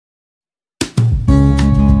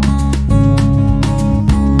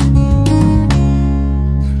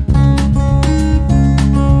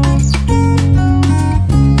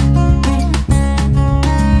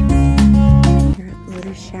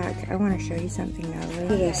something now.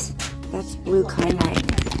 Look at this. That's blue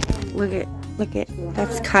kyanite. Look at,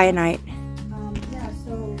 that's kyanite.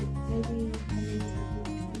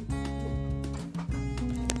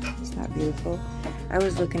 Isn't that beautiful? I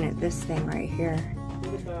was looking at this thing right here.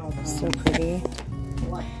 So pretty.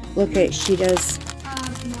 Look at, she does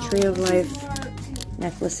Tree of Life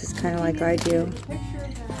necklaces kind of like I do.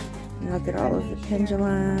 And look at all of the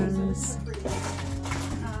pendulums.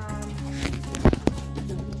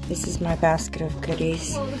 This is my basket of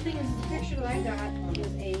goodies. Well, the thing is, the picture that I got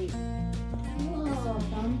is a...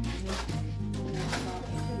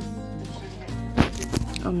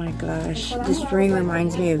 Oh my gosh, this ring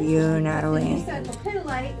reminds me of you, Natalie. That's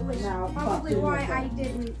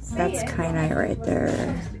kyanite right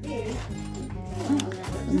there.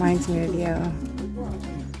 Reminds me of you.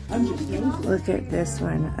 Look at this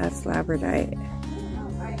one. That's labradorite.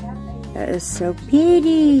 That is so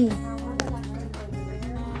pretty.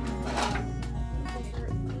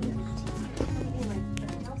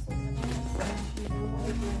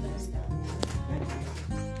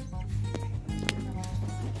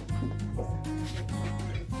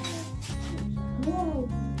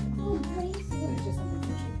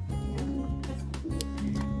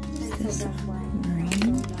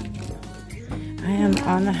 I am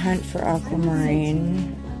on the hunt for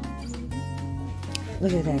aquamarine.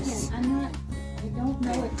 Look at this. I don't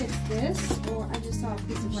know if it's this or I just saw a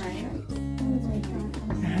piece of string.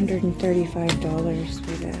 $135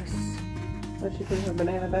 for this. What, you put a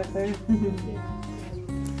banana back there?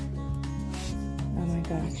 Oh my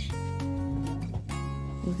gosh.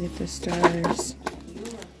 Look at the stars.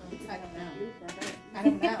 I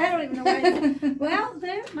don't even know why. Well,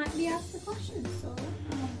 there might be asked the question. So.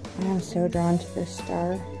 I am so drawn to this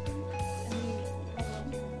star.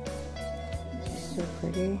 It's so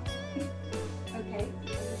pretty. Okay.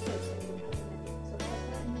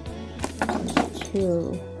 There's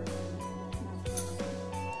two.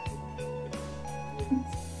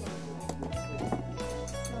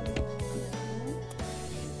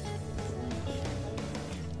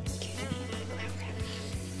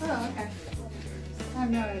 Oh, okay. I have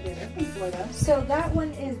no idea. So that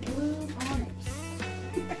one is blue onyx.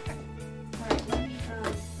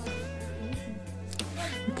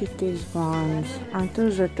 Look at these wands. Aren't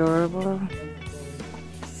those adorable?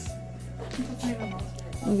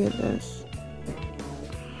 Look at this.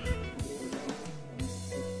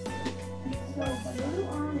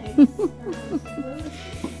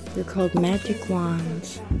 They're called magic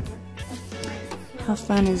wands. How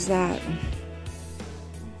fun is that?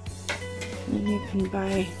 And you can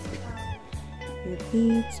buy your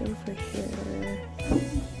beads over here.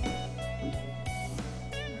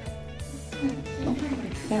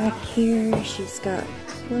 Back here, she's got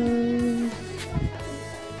clothes,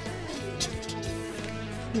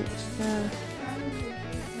 cute stuff,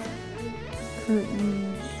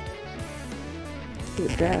 curtains,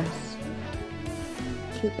 cute dress,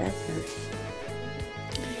 cute backpacks,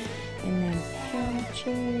 and then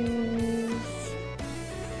pouches,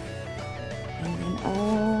 and then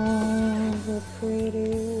all the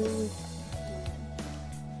pretty.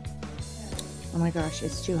 Oh my gosh,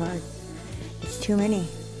 it's too hard. It's too many.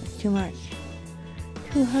 It's too much.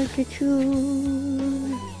 Too hard to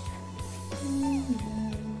choose.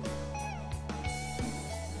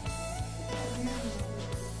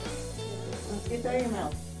 Get that in your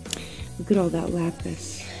mouth. Look at all that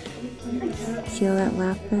lapis. See all that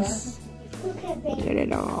lapis? Look at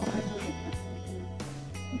it all.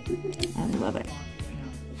 I love it.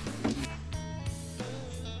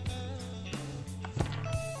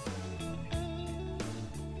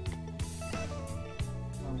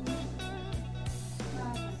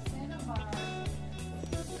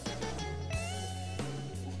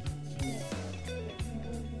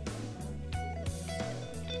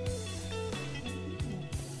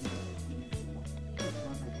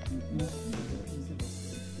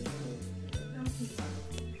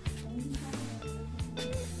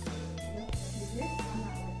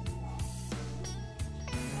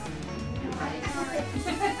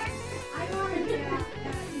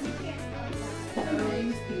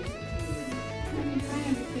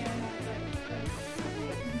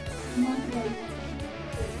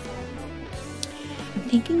 I'm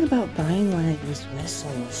thinking about buying one of these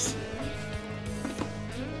whistles.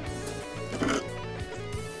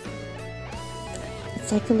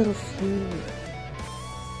 It's like a little flute.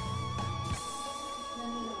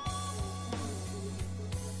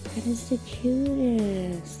 That is the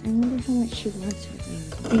cutest. I wonder how much she wants for them.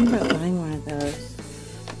 I'm thinking about buying one of those.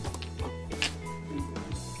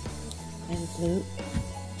 And a flute.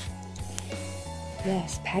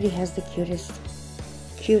 Yes, Patty has the cutest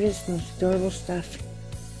Cutest, most adorable stuff.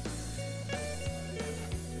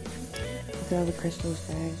 Look at all the crystals,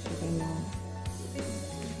 guys. Look at them.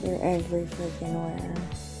 They're every freaking where.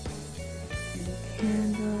 The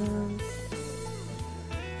candles.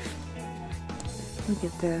 Look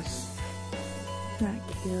at this. Isn't that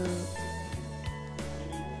cute?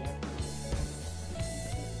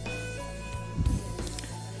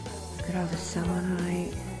 Look at all the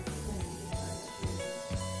selenite.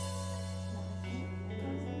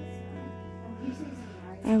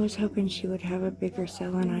 I was hoping she would have a bigger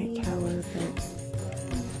selenite tower, but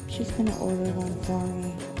she's gonna order one for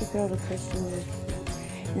me. Look at all the crystals.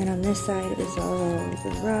 And then on this side is all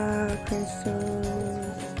the raw crystals.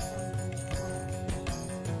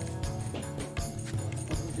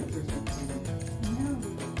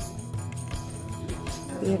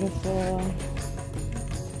 Beautiful.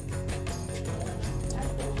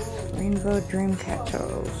 Rainbow dream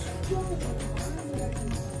catchers.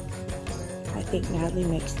 I think Natalie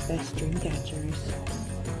makes the best dream catchers.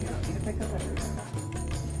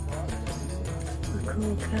 The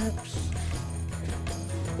cool cups.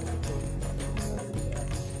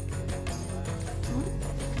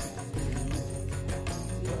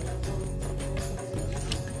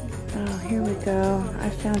 Oh, here we go. I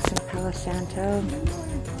found some Palo Santo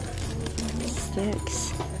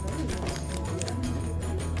sticks.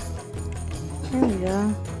 There we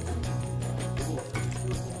go.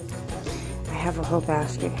 I have a whole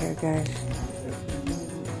basket here, guys.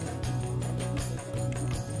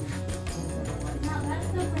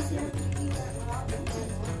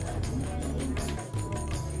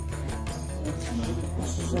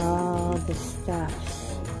 This is all the stuff.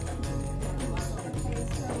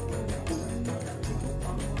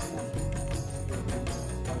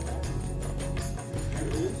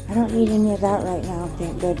 I don't need any of that right now,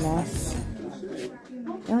 thank goodness.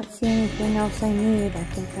 Don't see anything else I need. I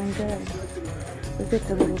think I'm good. Look at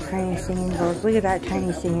the little tiny singing bowls. Look at that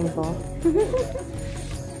tiny singing bowl.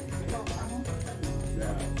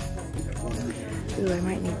 Ooh, I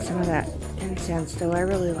might need some of that incense though. I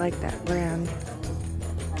really like that brand.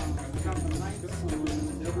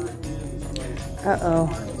 Uh-oh.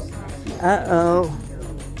 Uh-oh.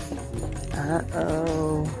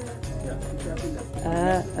 Uh-oh.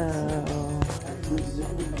 Uh-oh.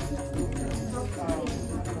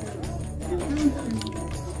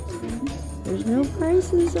 There's no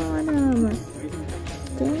prices on them.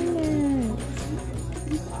 Dang it.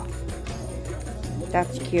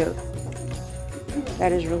 That's cute.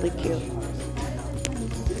 That is really cute.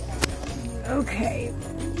 Okay.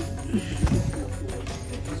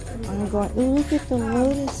 I'm going. Ooh, look at the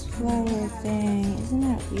lotus flower thing. Isn't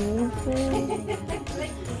that beautiful?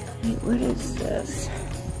 Wait, what is this?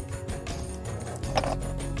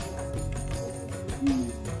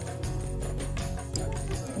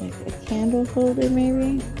 Like a candle holder,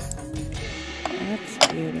 maybe? That's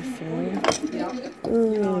beautiful.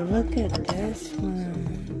 Ooh, look at this one.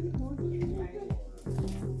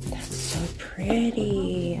 That's so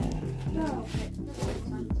pretty.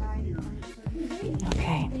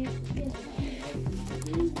 Okay.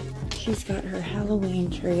 She's got her Halloween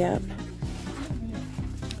tree up.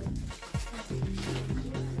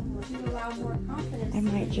 I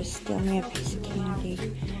might just steal me a piece of candy.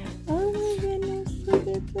 Oh my goodness, look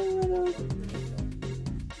at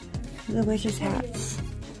the witch's hats.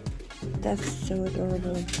 That's so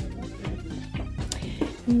adorable.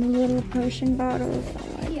 And the little potion bottles. Oh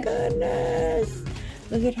my goodness.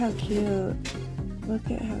 Look at how cute. Look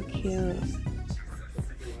at how cute.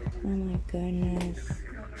 Oh my goodness.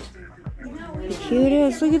 The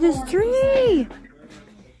cutest. Look at this tree.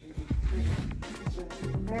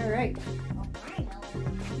 Alright.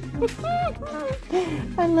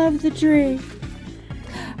 I love the tree.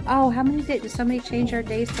 Oh, how many did somebody change our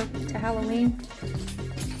days to Halloween?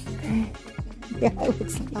 Yeah, it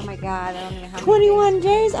looks like Oh my god, I don't know how 21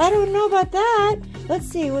 days? I don't know about that. Let's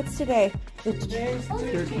see, what's today? The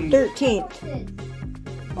 13th.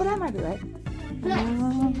 Well, that might be right.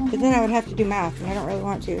 But then I would have to do math, and I don't really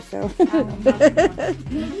want to, so. Look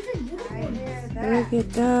at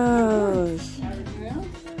those.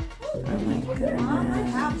 Oh my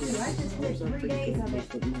goodness.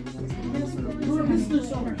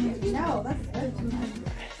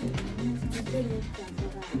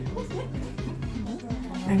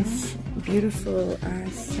 And beautiful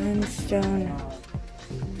sunstone.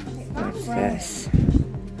 What's this?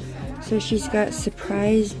 So she's got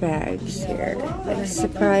surprise bags here. Like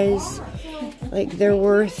surprise, like they're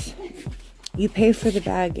worth, you pay for the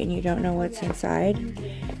bag and you don't know what's inside.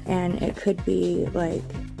 And it could be like,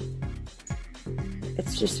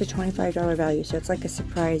 it's just a $25 value. So it's like a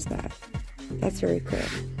surprise bag. That's very cool.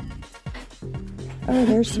 Oh,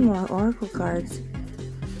 there's some more oracle cards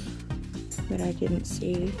that I didn't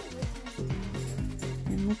see.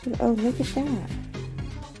 And look at, oh, look at that.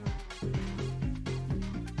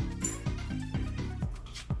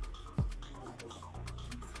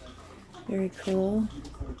 Very cool.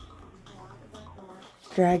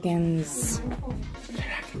 Dragons.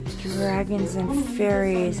 Dragons and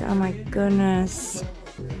fairies. Oh my goodness.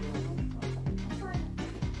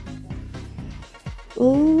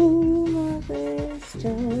 Oh, my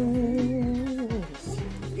crystals.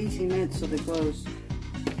 Easy mints, so they close.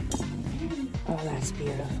 Oh, that's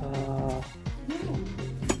beautiful.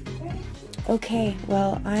 Okay,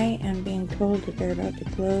 well, I am being told that they're about to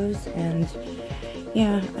close, and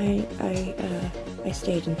yeah, I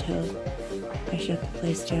stayed until I shut the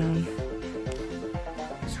place down.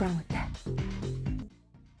 What's wrong with that?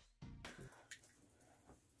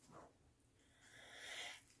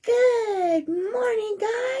 Good morning,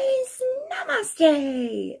 guys.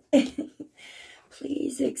 Namaste.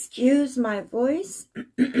 Please excuse my voice.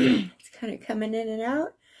 It's kind of coming in and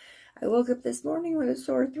out. I woke up this morning with a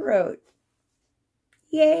sore throat.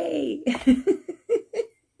 Yay.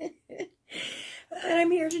 And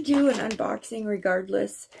I'm here to do an unboxing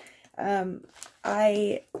regardless. On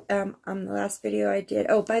the last video I did,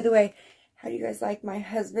 oh, by the way, how do you guys like my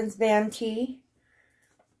husband's band tee?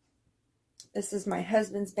 This is my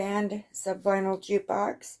husband's band sub-vinyl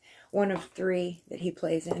jukebox, one of 3 that he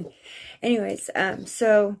plays in. Anyways,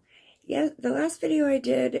 so yeah, the last video I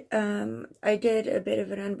did a bit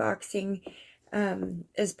of an unboxing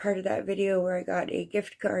as part of that video where I got a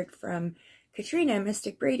gift card from Katrina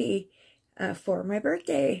Mystic Brady for my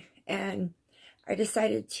birthday, and I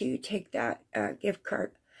decided to take that gift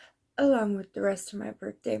card along with the rest of my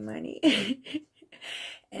birthday money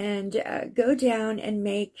and go down and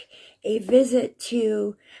make a visit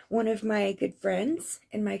to one of my good friends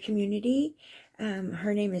in my community.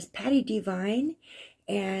 Her name is Patty Devine,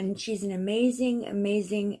 and she's an amazing,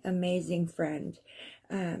 amazing, amazing friend.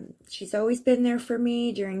 She's always been there for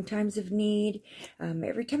me during times of need.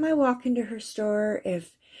 Every time I walk into her store,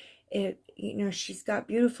 you know, she's got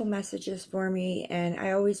beautiful messages for me, and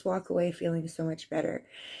I always walk away feeling so much better.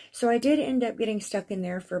 So I did end up getting stuck in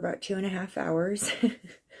there for about 2.5 hours.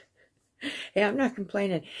 Yeah, I'm not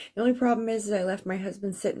complaining. The only problem is I left my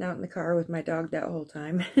husband sitting out in the car with my dog that whole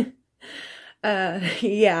time.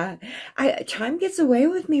 Yeah, time gets away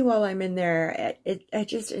with me while I'm in there. I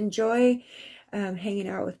just enjoy hanging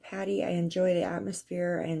out with Patty. I enjoy the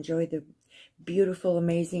atmosphere. I enjoy the beautiful,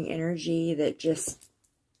 amazing energy that just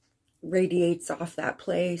radiates off that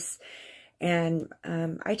place. And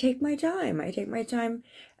I take my time. I take my time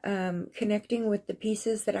connecting with the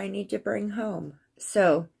pieces that I need to bring home.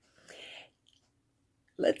 So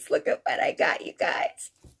let's look at what I got, you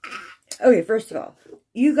guys. Okay, first of all,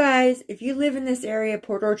 you guys, if you live in this area,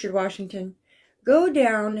 Port Orchard, Washington, go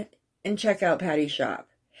down and check out Patty's shop.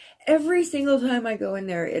 Every single time I go in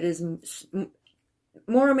there, it is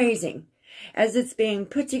more amazing as it's being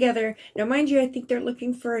put together. Now, mind you, I think they're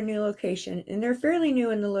looking for a new location, and they're fairly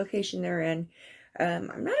new in the location they're in.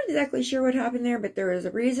 I'm not exactly sure what happened there, but there was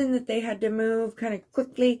a reason that they had to move kind of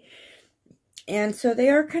quickly. And so they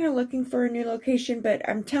are kind of looking for a new location, but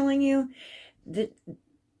I'm telling you,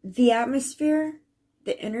 the atmosphere,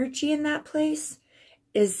 the energy in that place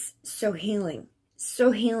is so healing,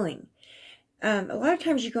 so healing. A lot of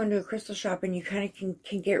times you go into a crystal shop and you kind of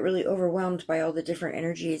can get really overwhelmed by all the different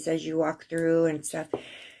energies as you walk through and stuff.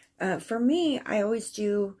 For me, I always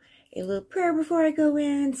do a little prayer before I go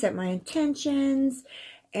in, set my intentions,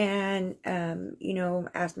 and, you know,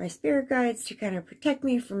 ask my spirit guides to kind of protect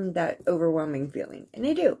me from that overwhelming feeling. And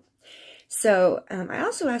they do. So I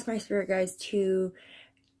also ask my spirit guides to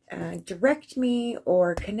direct me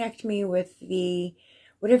or connect me with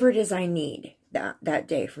whatever it is I need that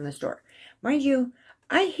day from the store. Mind you,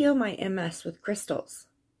 I heal my MS with crystals,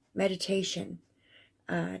 meditation,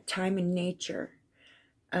 time in nature,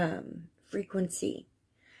 frequency.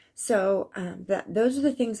 So those are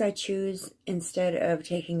the things I choose instead of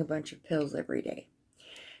taking a bunch of pills every day.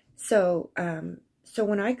 So so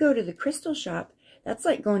when I go to the crystal shop, that's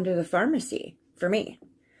like going to the pharmacy for me.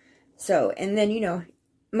 So, and then, you know,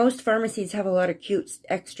 most pharmacies have a lot of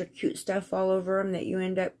extra cute stuff all over them that you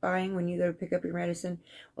end up buying when you go to pick up your medicine.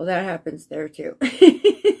 Well, that happens there too.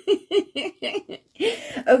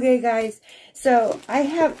 Okay, guys. So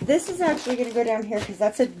this is actually going to go down here because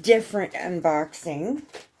that's a different unboxing.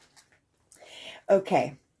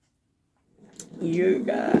 Okay. You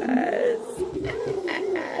guys.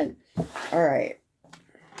 All right.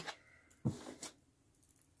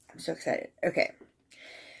 I'm so excited. Okay.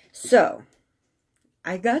 So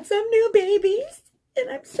I got some new babies, and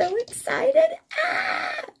I'm so excited.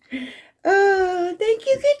 Ah! Oh, thank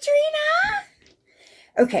you, Katrina.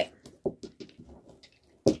 Okay.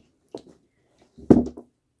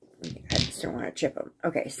 I just don't want to chip them.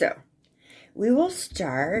 Okay, so we will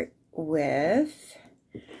start with,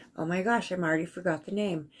 oh my gosh, I'm already forgot the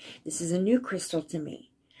name. This is a new crystal to me.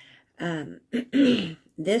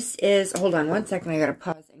 This is, hold on one second, I gotta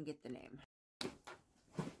pause and get the name.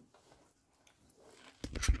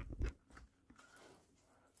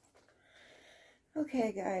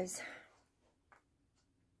 Okay, guys.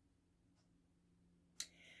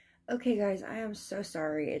 Okay, guys, I am so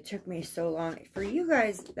sorry. It took me so long. For you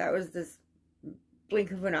guys, that was this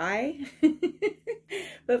blink of an eye.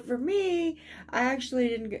 But for me, I actually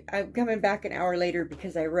didn't. I'm coming back an hour later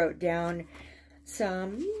because I wrote down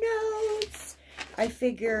some notes. I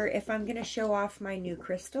figure if I'm going to show off my new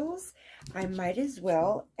crystals, I might as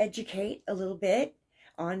well educate a little bit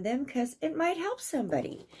on them because it might help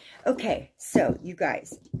somebody. Okay, so you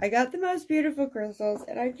guys, I got the most beautiful crystals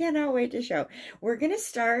and I cannot wait to show. We're going to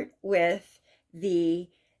start with the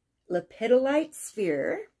lepidolite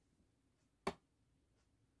sphere.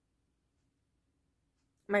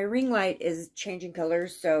 My ring light is changing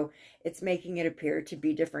colors, so it's making it appear to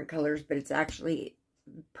be different colors, but it's actually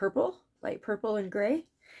purple, light purple and gray.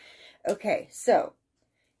 Okay, so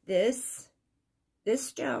this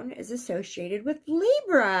stone is associated with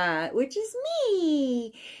Libra, which is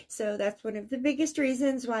me. So that's one of the biggest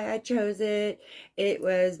reasons why I chose it. It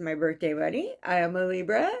was my birthday money. I am a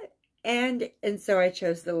Libra, and so I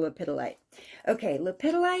chose the lepidolite. Okay,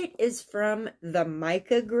 lepidolite is from the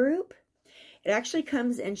mica group. It actually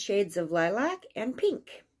comes in shades of lilac and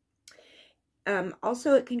pink.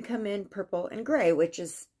 Also, it can come in purple and gray, which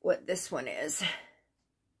is what this one is.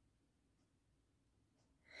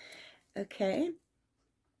 Okay.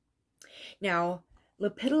 Now,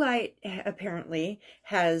 lepidolite apparently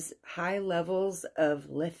has high levels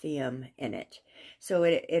of lithium in it. So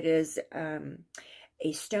it is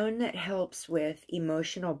a stone that helps with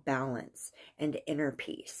emotional balance and inner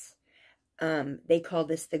peace. They call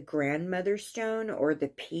this the grandmother stone or the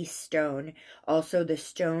peace stone, also the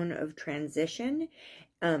stone of transition.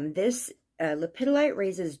 This lepidolite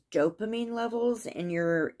raises dopamine levels in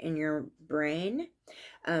your brain.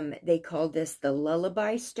 They call this the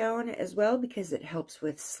lullaby stone as well because it helps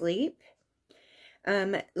with sleep.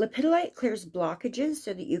 Lepidolite clears blockages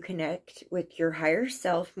so that you connect with your higher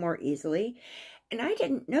self more easily. And I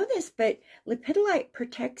didn't know this, but lepidolite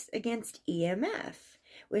protects against EMF.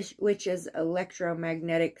 Which is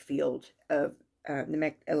electromagnetic field of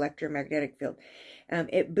the electromagnetic field.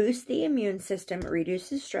 It boosts the immune system,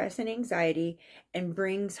 reduces stress and anxiety, and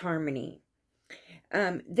brings harmony.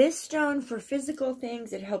 This stone for physical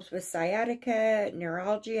things, it helps with sciatica,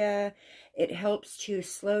 neuralgia. It helps to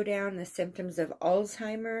slow down the symptoms of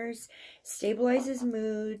Alzheimer's, stabilizes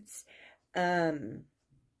moods,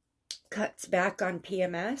 cuts back on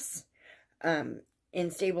PMS. In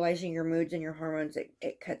stabilizing your moods and your hormones,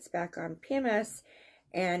 it cuts back on PMS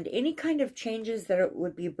and any kind of changes that it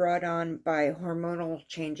would be brought on by hormonal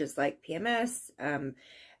changes like PMS,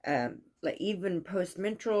 like even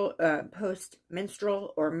post-menstrual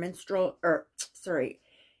or menstrual, or sorry,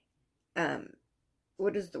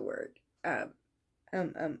 what is the word?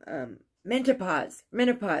 Menopause.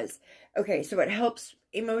 Okay, so it helps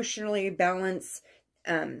emotionally balance,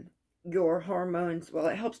 your hormones. Well,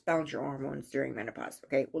 it helps balance your hormones during menopause.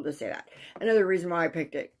 Okay, we'll just say that. Another reason why I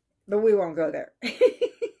picked it, but we won't go there.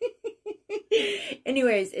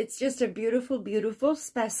 Anyways, it's just a beautiful, beautiful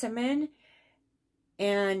specimen.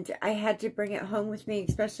 And I had to bring it home with me,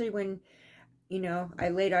 especially when, you know, I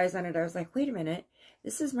laid eyes on it. I was like, wait a minute.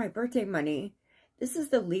 This is my birthday money. This is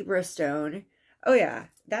the Libra stone. Oh, yeah,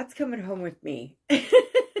 that's coming home with me.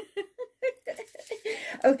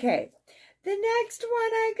 Okay. The next one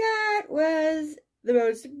I got was the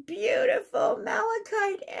most beautiful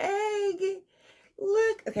malachite egg.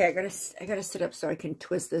 Look. Okay, I gotta sit up so I can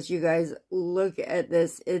twist this. You guys, look at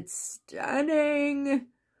this. It's stunning.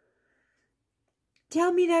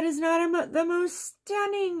 Tell me that is not the most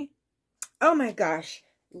stunning. Oh my gosh.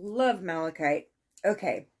 Love malachite.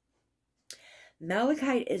 Okay.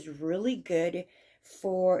 Malachite is really good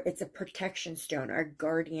for, it's a protection stone, our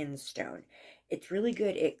guardian stone. It's really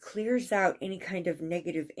good. It clears out any kind of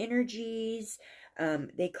negative energies.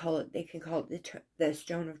 They can call it the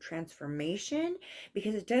stone of transformation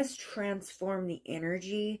because it does transform the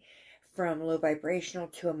energy from low vibrational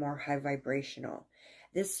to a more high vibrational.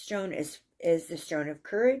 This stone is the stone of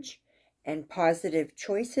courage and positive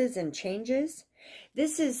choices and changes.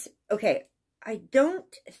 This is, okay, I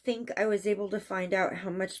don't think I was able to find out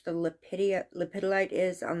how much the lepidolite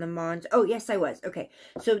is on the Mons. Oh, yes, I was. Okay,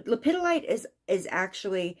 so lepidolite is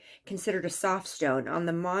actually considered a soft stone. On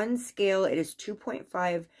the Mons scale, it is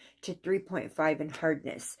 2.5 to 3.5 in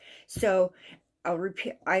hardness. So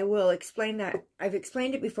I will explain that. I've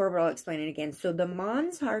explained it before, but I'll explain it again. So the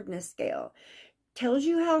Mons hardness scale tells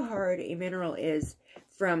you how hard a mineral is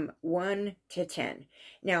from 1 to 10.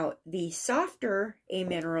 Now, the softer a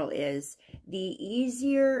mineral is, the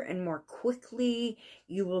easier and more quickly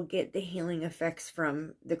you will get the healing effects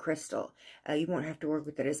from the crystal. You won't have to work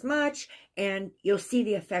with it as much, and you'll see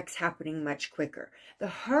the effects happening much quicker. The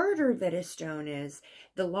harder that a stone is,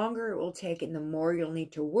 the longer it will take and the more you'll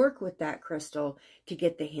need to work with that crystal to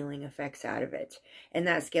get the healing effects out of it. And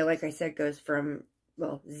that scale, like I said, goes from,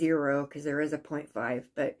 well, 0, because there is a 0.5,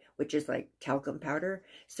 but which is like talcum powder.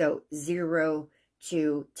 So 0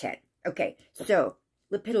 to 10. Okay, so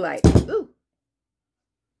lepidolite. Ooh,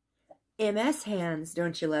 MS hands,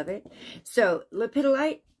 don't you love it? So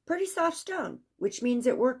lepidolite, pretty soft stone, which means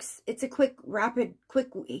it works. It's a quick, rapid, quick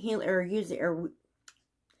heal or use or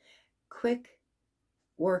quick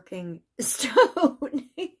working stone.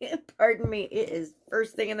 Pardon me, it is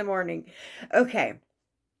first thing in the morning. Okay.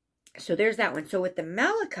 So there's that one. So with the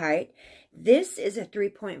malachite, this is a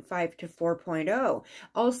 3.5 to 4.0.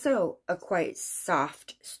 Also a quite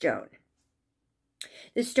soft stone.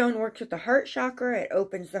 This stone works with the heart chakra. It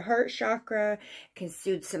opens the heart chakra, can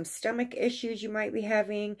soothe some stomach issues you might be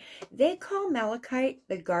having. They call malachite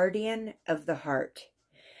the guardian of the heart.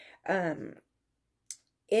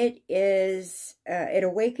 It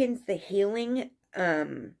awakens the healing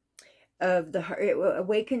of the heart. It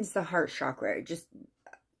awakens the heart chakra. It just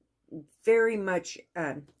very much,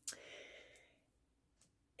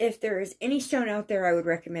 if there is any stone out there I would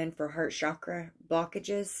recommend for heart chakra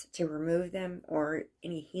blockages to remove them, or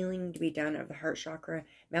any healing to be done of the heart chakra,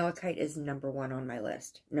 malachite is #1 on my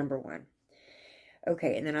list. #1.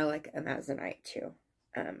 Okay, and then I like amazonite too.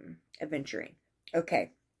 Aventurine.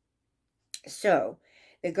 Okay, so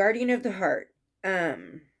the guardian of the heart.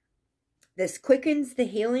 This quickens the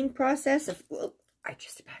healing process of. Well, I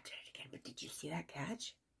just about did it again, but did you see that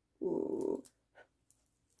catch? Ooh.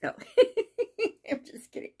 No, I'm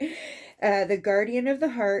just kidding. The guardian of the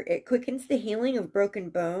heart. It quickens the healing of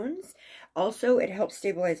broken bones. Also, it helps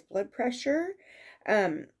stabilize blood pressure.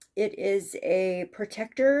 It is a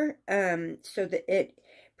protector, so that it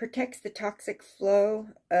protects the toxic flow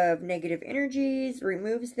of negative energies,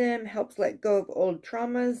 removes them, helps let go of old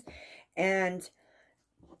traumas and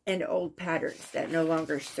old patterns that no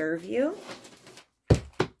longer serve you.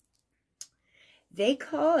 They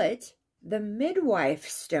call it the midwife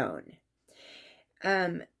stone.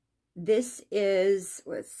 This is,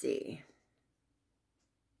 let's see.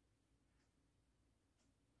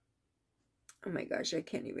 Oh my gosh, I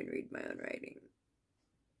can't even read my own writing.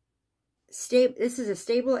 This is a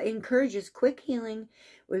stable, encourages quick healing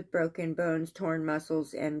with broken bones, torn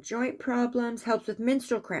muscles, and joint problems. Helps with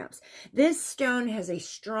menstrual cramps. This stone has a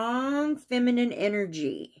strong feminine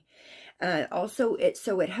energy. Also, it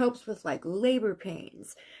helps with like labor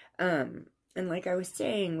pains, and like I was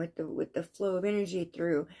saying, with the flow of energy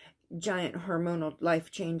through giant hormonal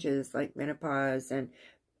life changes like menopause and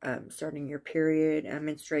starting your period,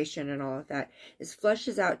 menstruation, and all of that. This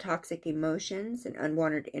flushes out toxic emotions and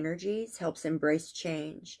unwanted energies, helps embrace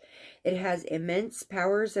change. It has immense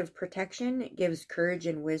powers of protection. It gives courage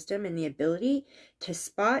and wisdom and the ability to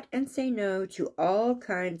spot and say no to all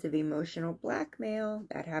kinds of emotional blackmail.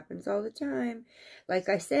 That happens all the time. Like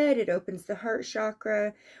I said, it opens the heart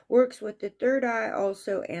chakra, works with the third eye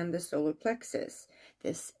also, and the solar plexus.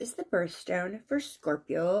 This is the birthstone for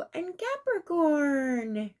Scorpio and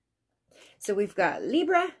Capricorn. So we've got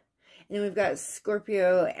Libra, and then we've got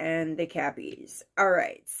Scorpio and the Cappies. All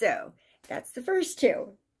right, so that's the first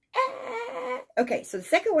two. Okay, so the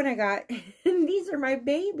second one I got, these are my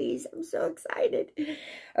babies. I'm so excited.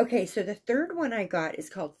 Okay, so the third one I got is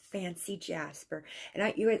called Fancy Jasper. And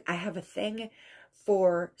I have a thing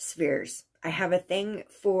for spheres. I have a thing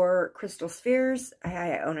for crystal spheres.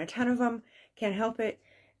 I own a ton of them. Can't help it.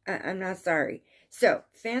 I'm not sorry. So,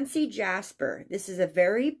 Fancy Jasper. This is a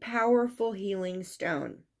very powerful healing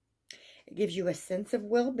stone. It gives you a sense of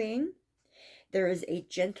well-being. There is a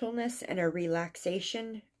gentleness and a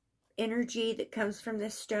relaxation energy that comes from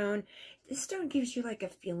this stone. This stone gives you like a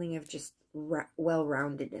feeling of just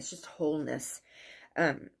well-roundedness, just wholeness.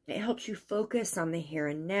 It helps you focus on the here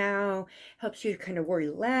and now. Helps you to kind of worry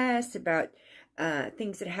less about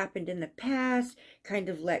things that happened in the past. Kind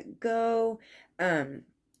of let go.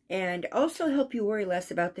 And also help you worry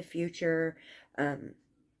less about the future.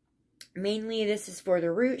 Mainly, this is for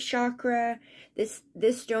the root chakra.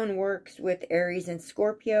 This stone works with Aries and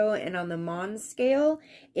Scorpio, and on the Mons scale,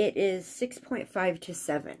 it is 6.5 to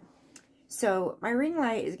 7. So my ring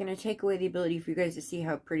light is going to take away the ability for you guys to see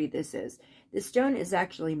how pretty this is. This stone is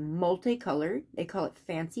actually multicolored. They call it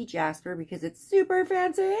fancy jasper because it's super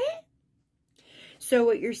fancy. So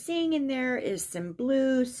what you're seeing in there is some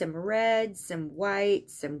blue, some red, some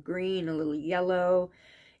white, some green, a little yellow.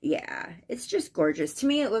 Yeah, it's just gorgeous. To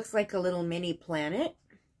me, it looks like a little mini planet.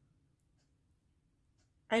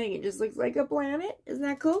 I think it just looks like a planet. Isn't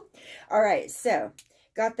that cool? All right, so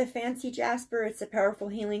got the fancy jasper. It's a powerful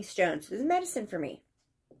healing stone. So this is medicine for me.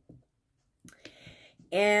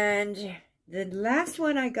 And the last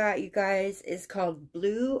one I got, you guys, is called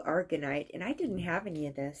Blue Argonite. And I didn't have any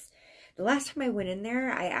of this. The last time I went in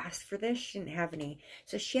there, I asked for this. She didn't have any.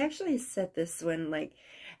 So she actually set this one like...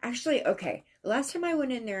 Actually, okay, the last time I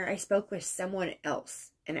went in there, I spoke with someone else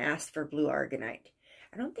and asked for Blue Argonite.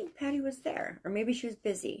 I don't think Patty was there, or maybe she was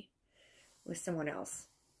busy with someone else,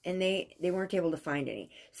 and they weren't able to find any.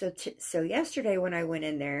 So yesterday when I went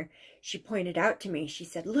in there, she pointed out to me, she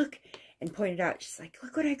said, look, and pointed out, she's like,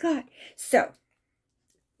 look what I got. So,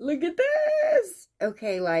 look at this.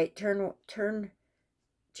 Okay, light,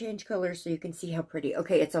 change colors so you can see how pretty.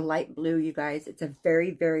 Okay, it's a light blue, you guys. It's a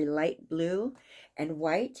very, very light blue and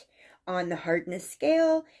white. On the hardness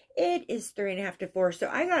scale, it is 3.5 to 4. So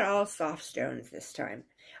I got all soft stones this time.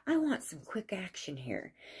 I want some quick action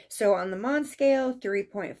here. So on the Mons scale,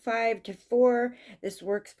 3.5 to 4. This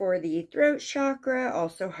works for the throat chakra,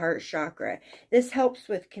 also heart chakra. This helps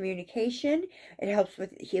with communication. It helps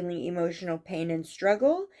with healing emotional pain and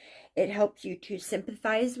struggle. It helps you to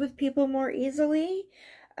sympathize with people more easily.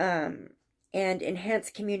 And enhance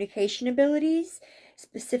communication abilities,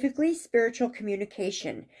 specifically spiritual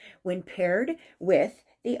communication, when paired with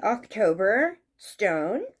the October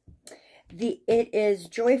stone. It is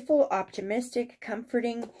joyful, optimistic,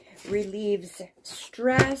 comforting, relieves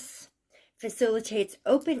stress, facilitates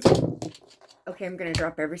open... Okay, I'm going to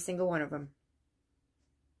drop every single one of them.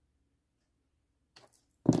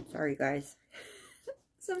 Sorry, guys.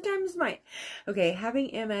 Sometimes okay,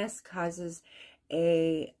 having MS causes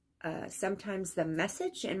a sometimes the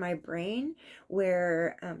message in my brain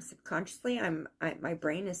where subconsciously my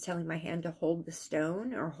brain is telling my hand to hold the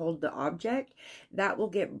stone or hold the object, that will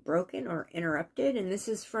get broken or interrupted. And this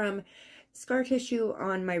is from scar tissue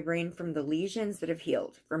on my brain from the lesions that have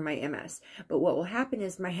healed from my MS. But what will happen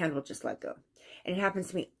is my hand will just let go. And it happens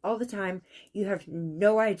to me all the time. You have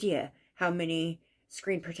no idea how many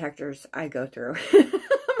screen protectors I go through on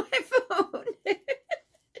my phone.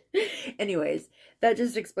 Anyways, that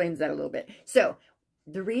just explains that a little bit. So,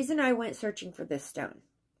 the reason I went searching for this stone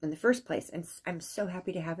in the first place, and I'm so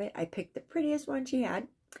happy to have it. I picked the prettiest one she had.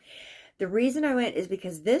 The reason I went is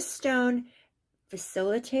because this stone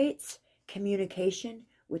facilitates communication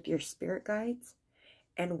with your spirit guides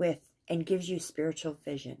and gives you spiritual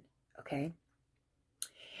vision, okay?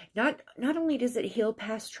 Not only does it heal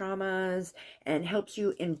past traumas and helps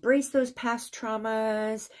you embrace those past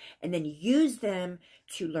traumas and then use them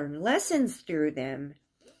to learn lessons through them,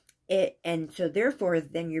 and so therefore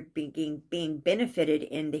then you're being benefited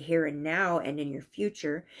in the here and now and in your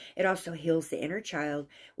future. It also heals the inner child,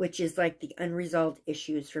 which is like the unresolved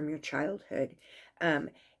issues from your childhood.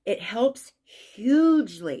 It helps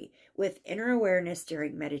hugely with inner awareness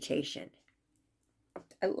during meditation.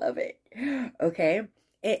 I love it. Okay.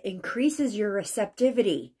 It increases your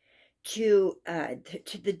receptivity to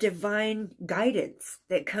the divine guidance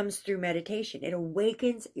that comes through meditation. It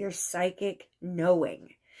awakens your psychic knowing.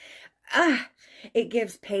 It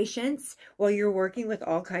gives patience while you're working with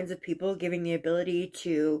all kinds of people, giving the ability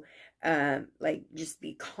to like just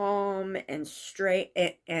be calm and straight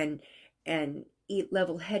and eat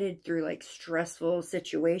level-headed through like stressful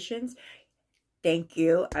situations. Thank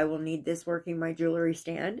you. I will need this working my jewelry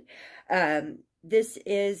stand. This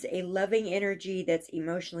is a loving energy that's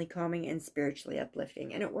emotionally calming and spiritually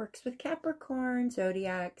uplifting. And it works with Capricorn,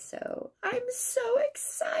 Zodiac. So I'm so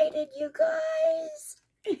excited, you guys.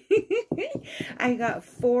 I got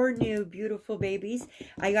 4 new beautiful babies.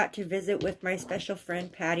 I got to visit with my special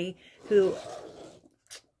friend, Patty, who,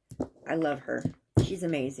 I love her. She's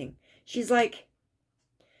amazing. She's like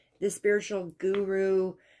the spiritual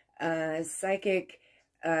guru, psychic,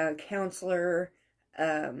 counselor,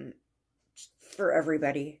 for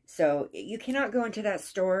everybody. So you cannot go into that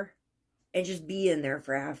store and just be in there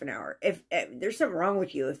for half an hour. If there's something wrong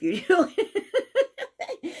with you if you do.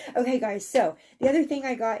 Okay, guys, so the other thing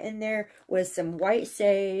I got in there was some white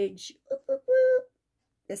sage.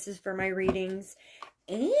 This is for my readings.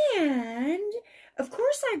 And of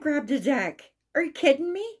course I grabbed a deck. Are you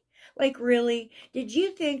kidding me? Like, really? Did you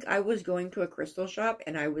think I was going to a crystal shop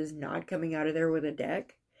and I was not coming out of there with a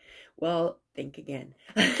deck? Well, think again.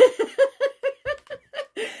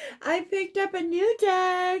 I picked up a new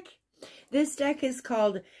deck. This deck is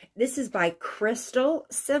called, this is by Crystal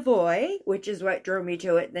Savoy, which is what drew me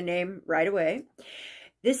to it, the name right away.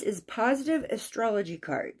 This is Positive Astrology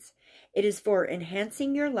Cards. It is for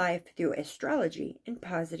enhancing your life through astrology in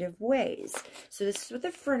positive ways. So this is what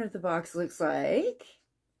the front of the box looks like.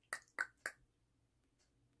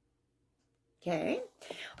 Okay.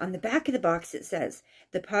 On the back of the box it says,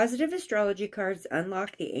 the positive astrology cards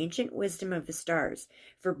unlock the ancient wisdom of the stars.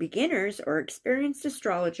 For beginners or experienced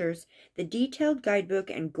astrologers, the detailed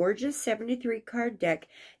guidebook and gorgeous 73 card deck,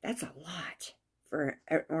 that's a lot for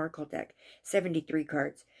an oracle deck, 73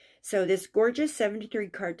 cards. So this gorgeous 73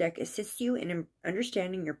 card deck assists you in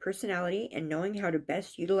understanding your personality and knowing how to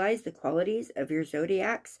best utilize the qualities of your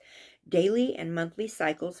zodiac's daily and monthly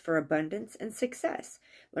cycles for abundance and success.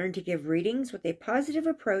 Learn to give readings with a positive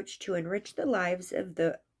approach to enrich the lives of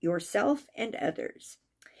yourself and others.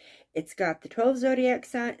 It's got the 12 zodiac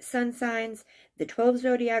sun signs, the 12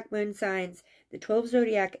 zodiac moon signs, the 12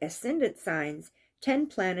 zodiac ascendant signs, 10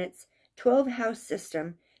 planets, 12 house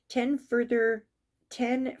system, 10 further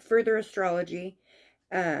astrology,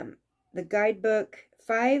 the guidebook,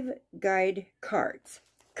 5 guide cards.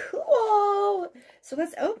 Cool! So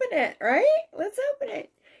let's open it, right? Let's open it.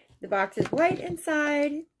 The box is white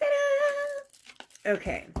inside. Ta-da!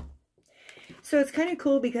 Okay. So it's kind of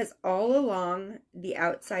cool because all along the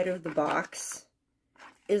outside of the box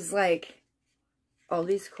is like all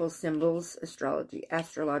these cool symbols,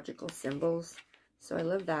 astrological symbols. So I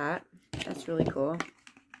love that. That's really cool.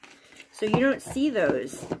 So you don't see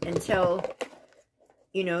those until,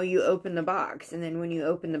 you know, you open the box. And then when you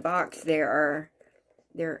open the box, they're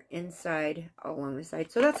inside all along the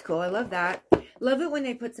side. So that's cool. I love that. Love it when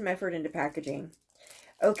they put some effort into packaging.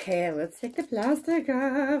 Okay, let's take the plastic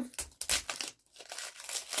off.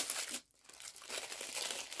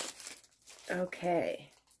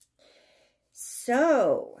 Okay.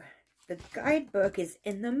 So the guidebook is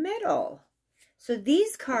in the middle. So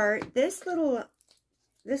these this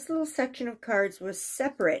little section of cards was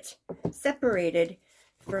separated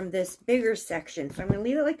from this bigger section. So I'm going to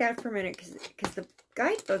leave it like that for a minute because the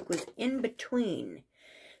guidebook was in between.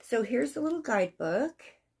 So here's the little guidebook.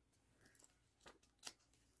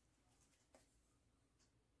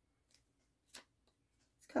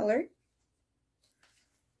 It's colored.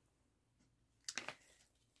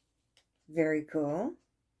 Very cool.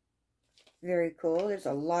 Very cool. There's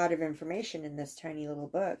a lot of information in this tiny little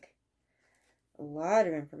book. A lot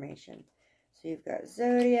of information. So you've got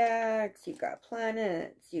zodiacs, you've got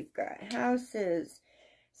planets, you've got houses,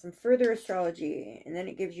 some further astrology, and then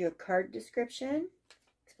it gives you a card description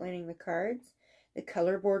explaining the cards, the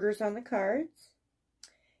color borders on the cards,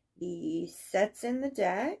 the sets in the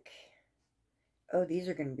deck. Oh, these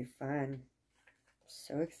are going to be fun.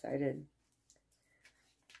 So excited.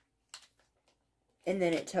 And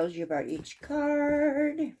then it tells you about each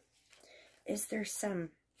card. Is there some...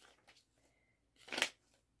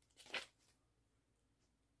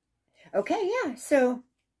 Okay, yeah, so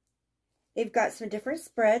they've got some different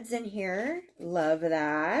spreads in here. Love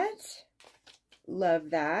that. Love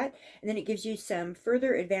that. And then it gives you some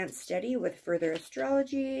further advanced study with further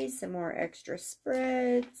astrology, some more extra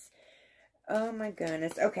spreads. Oh my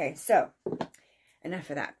goodness. Okay, so enough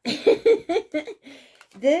of that.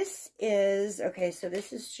 This is, okay, so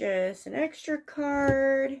this is just an extra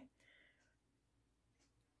card.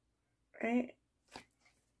 Right?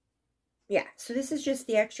 Yeah, so this is just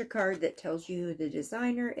the extra card that tells you who the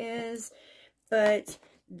designer is. But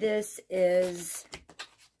this is...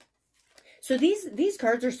 So these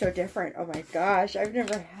cards are so different. Oh my gosh, I've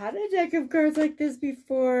never had a deck of cards like this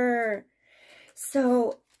before.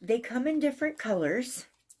 So they come in different colors.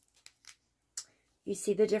 You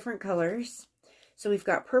see the different colors. So we've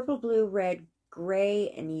got purple, blue, red,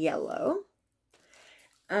 gray, and yellow.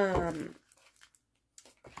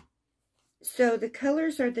 So the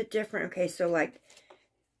colors are the different, okay, so like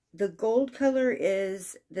the gold color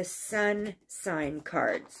is the sun sign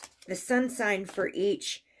cards. The sun sign for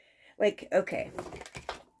each, like, okay.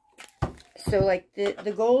 So like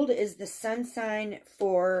the gold is the sun sign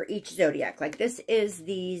for each zodiac. Like this is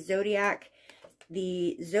the zodiac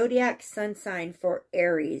sun sign for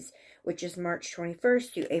Aries, which is March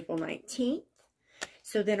 21st to April 19th.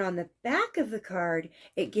 So then on the back of the card,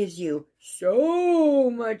 it gives you so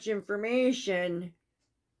much information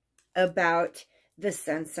about the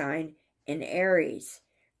sun sign in Aries.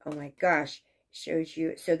 Oh my gosh. Shows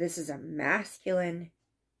you. So this is a masculine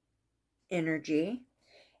energy.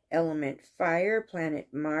 element fire, planet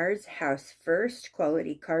Mars, house first,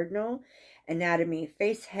 quality cardinal, anatomy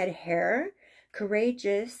face, head, hair,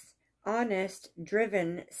 courageous, honest,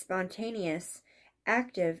 driven, spontaneous,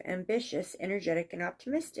 active, ambitious, energetic, and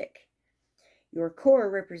optimistic. Your core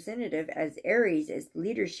representative as Aries is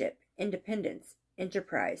leadership, independence,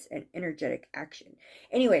 enterprise, and energetic action.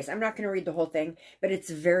 Anyways, I'm not going to read the whole thing, but it's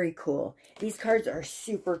very cool. These cards are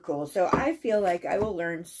super cool. So I feel like I will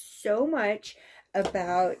learn so much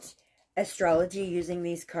about astrology using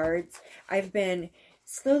these cards. I've been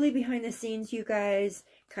slowly behind the scenes, you guys,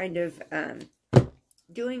 kind of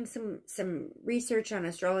doing some research on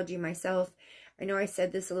astrology myself. I know I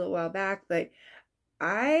said this a little while back, but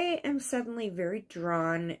I am suddenly very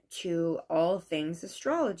drawn to all things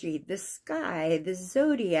astrology, the sky, the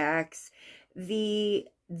zodiacs, the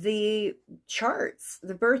charts,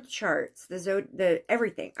 the birth charts, the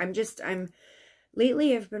everything.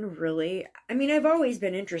 Lately I've been really, I mean, I've always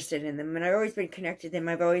been interested in them and I've always been connected to them.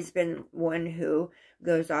 I've always been one who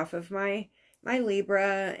goes off of my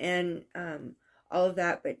Libra and all of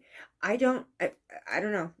that, but I don't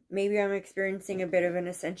know, maybe I'm experiencing a bit of an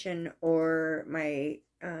ascension or my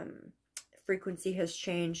frequency has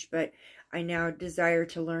changed, but I now desire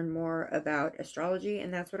to learn more about astrology,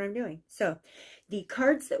 and that's what I'm doing. So the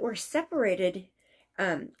cards that were separated,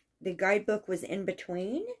 the guidebook was in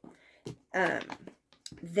between.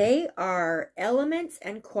 They are elements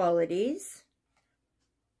and qualities.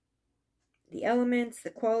 The elements, the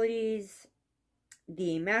qualities,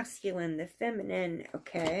 the masculine, the feminine,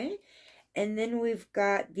 okay. And then we've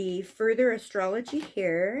got the further astrology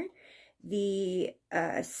here, the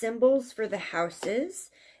symbols for the houses,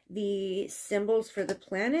 the symbols for the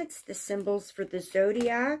planets, the symbols for the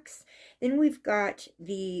zodiacs. Then we've got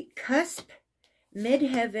the cusp,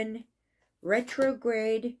 midheaven,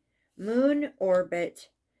 retrograde, moon orbit,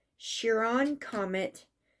 Chiron comet,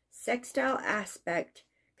 sextile aspect,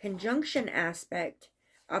 conjunction aspect,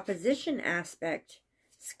 opposition aspect,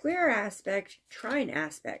 square aspect, trine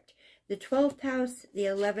aspect, the 12th house, the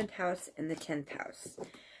 11th house, and the 10th house.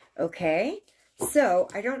 Okay, so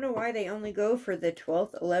I don't know why they only go for the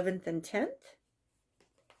 12th, 11th, and 10th.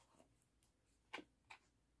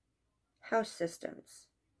 House systems.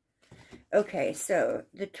 Okay, so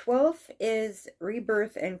the 12th is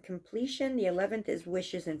rebirth and completion, the 11th is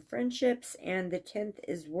wishes and friendships, and the 10th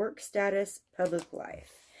is work status, public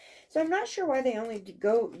life. So I'm not sure why they only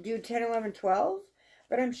do 10, 11, 12,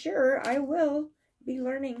 but I'm sure I will be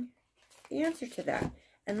learning the answer to that.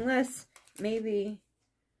 Unless maybe...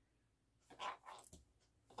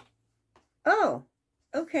 Oh,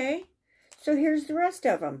 okay. So here's the rest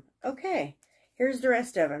of them. Okay, here's the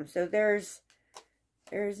rest of them. So there's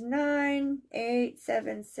 9, 8,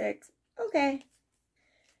 7, 6. Okay.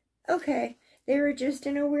 Okay. They were just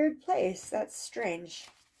in a weird place. That's strange.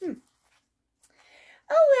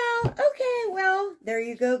 Oh, well. Okay, well, there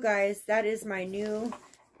you go, guys. That is my new,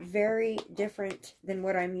 very different than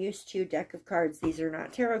what I'm used to deck of cards. These are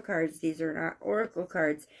not tarot cards. These are not oracle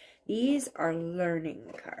cards. These are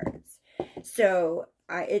learning cards. So,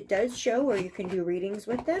 it does show where you can do readings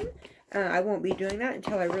with them. I won't be doing that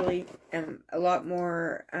until I really am a lot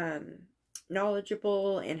more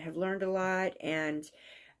knowledgeable and have learned a lot and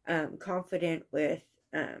confident with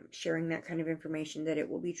sharing that kind of information that it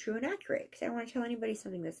will be true and accurate, because I don't want to tell anybody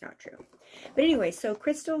something that's not true. But anyway, so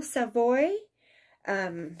Crystal Savoy,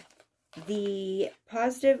 the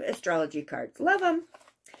positive astrology cards. Love them.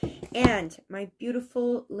 And my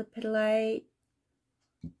beautiful lepidolite,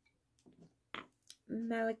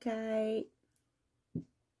 malachite,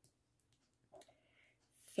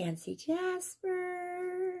 fancy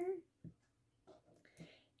jasper,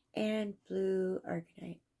 and blue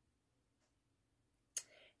arcanite.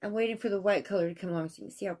 I'm waiting for the white color to come along so you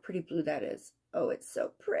can see how pretty blue that is. Oh, it's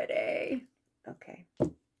so pretty. Okay. All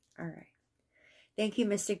right. Thank you,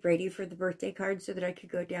 Mystic Brady, for the birthday card so that I could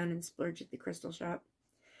go down and splurge at the crystal shop.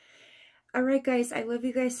 All right, guys. I love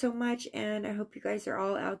you guys so much, and I hope you guys are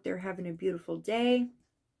all out there having a beautiful day.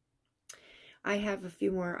 I have a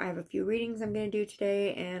few readings I'm going to do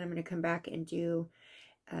today, and I'm going to come back and do,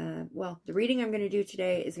 well, the reading I'm going to do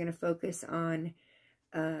today is going to focus on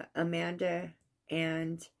Amanda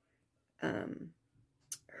and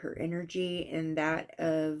her energy and that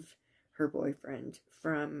of her boyfriend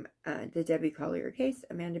from the Debbie Collier case,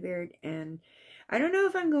 Amanda Beard. And I don't know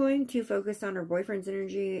if I'm going to focus on her boyfriend's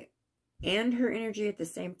energy and her energy at the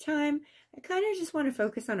same time. I kind of just want to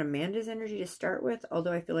focus on Amanda's energy to start with,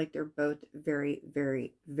 although I feel like they're both very,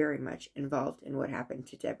 very, very much involved in what happened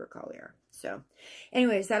to Deborah Collier. So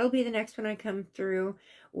anyways, that'll be the next one I come through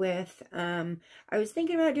with. I was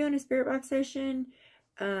thinking about doing a spirit box session,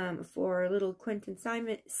 for little Quentin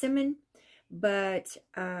Simon. But,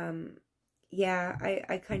 yeah,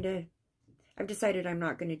 I've decided I'm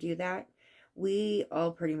not going to do that. We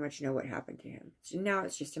all pretty much know what happened to him. So now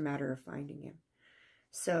it's just a matter of finding him.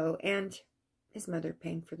 So, and his mother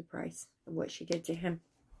paying for the price of what she did to him.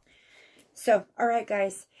 So, all right,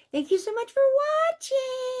 guys. Thank you so much for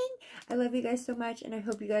watching. I love you guys so much, and I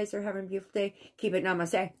hope you guys are having a beautiful day. Keep it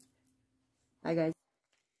namaste. Bye, guys.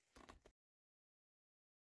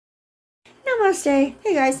 Namaste.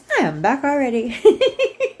 Hey, guys. I am back already.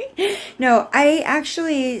 No, I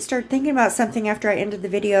actually started thinking about something after I ended the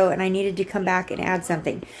video, and I needed to come back and add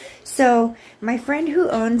something. So, my friend who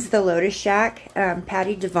owns the Lotus Shack,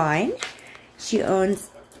 Patty Divine, she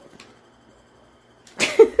owns...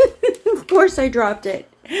 Of course I dropped it.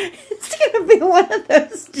 It's going to be one of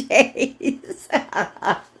those days.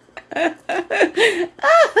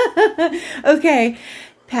 Okay,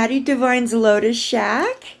 Patty Divine's Lotus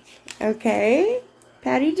Shack. Okay,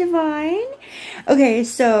 Patty Divine. Okay,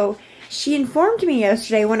 so she informed me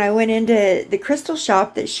yesterday when I went into the crystal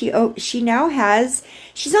shop that she now has,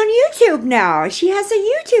 she's on YouTube now. She has a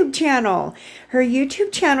YouTube channel. Her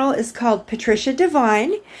YouTube channel is called Patricia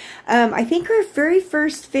Divine. I think her very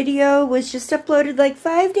first video was just uploaded like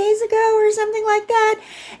 5 days ago or something like that.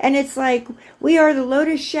 And it's like, we are the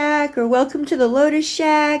Lotus Shack, or welcome to the Lotus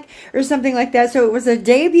Shack, or something like that. So it was a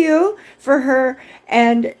debut for her.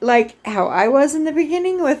 And like how I was in the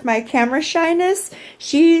beginning with my camera shyness,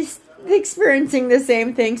 she's experiencing the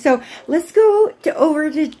same thing. So let's go over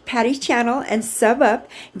to Patty's channel and sub up,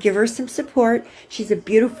 give her some support. She's a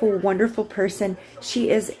beautiful, wonderful person. She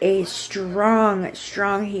is a strong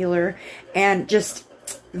healer, and just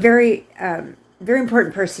very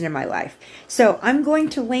important person in my life. So I'm going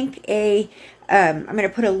to link I'm going to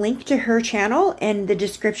put a link to her channel in the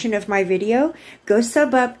description of my video. Go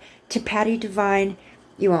sub up to Patty Divine.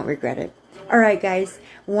 You won't regret it. All right, guys.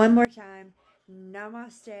 One more time.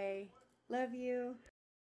 Namaste. Love you.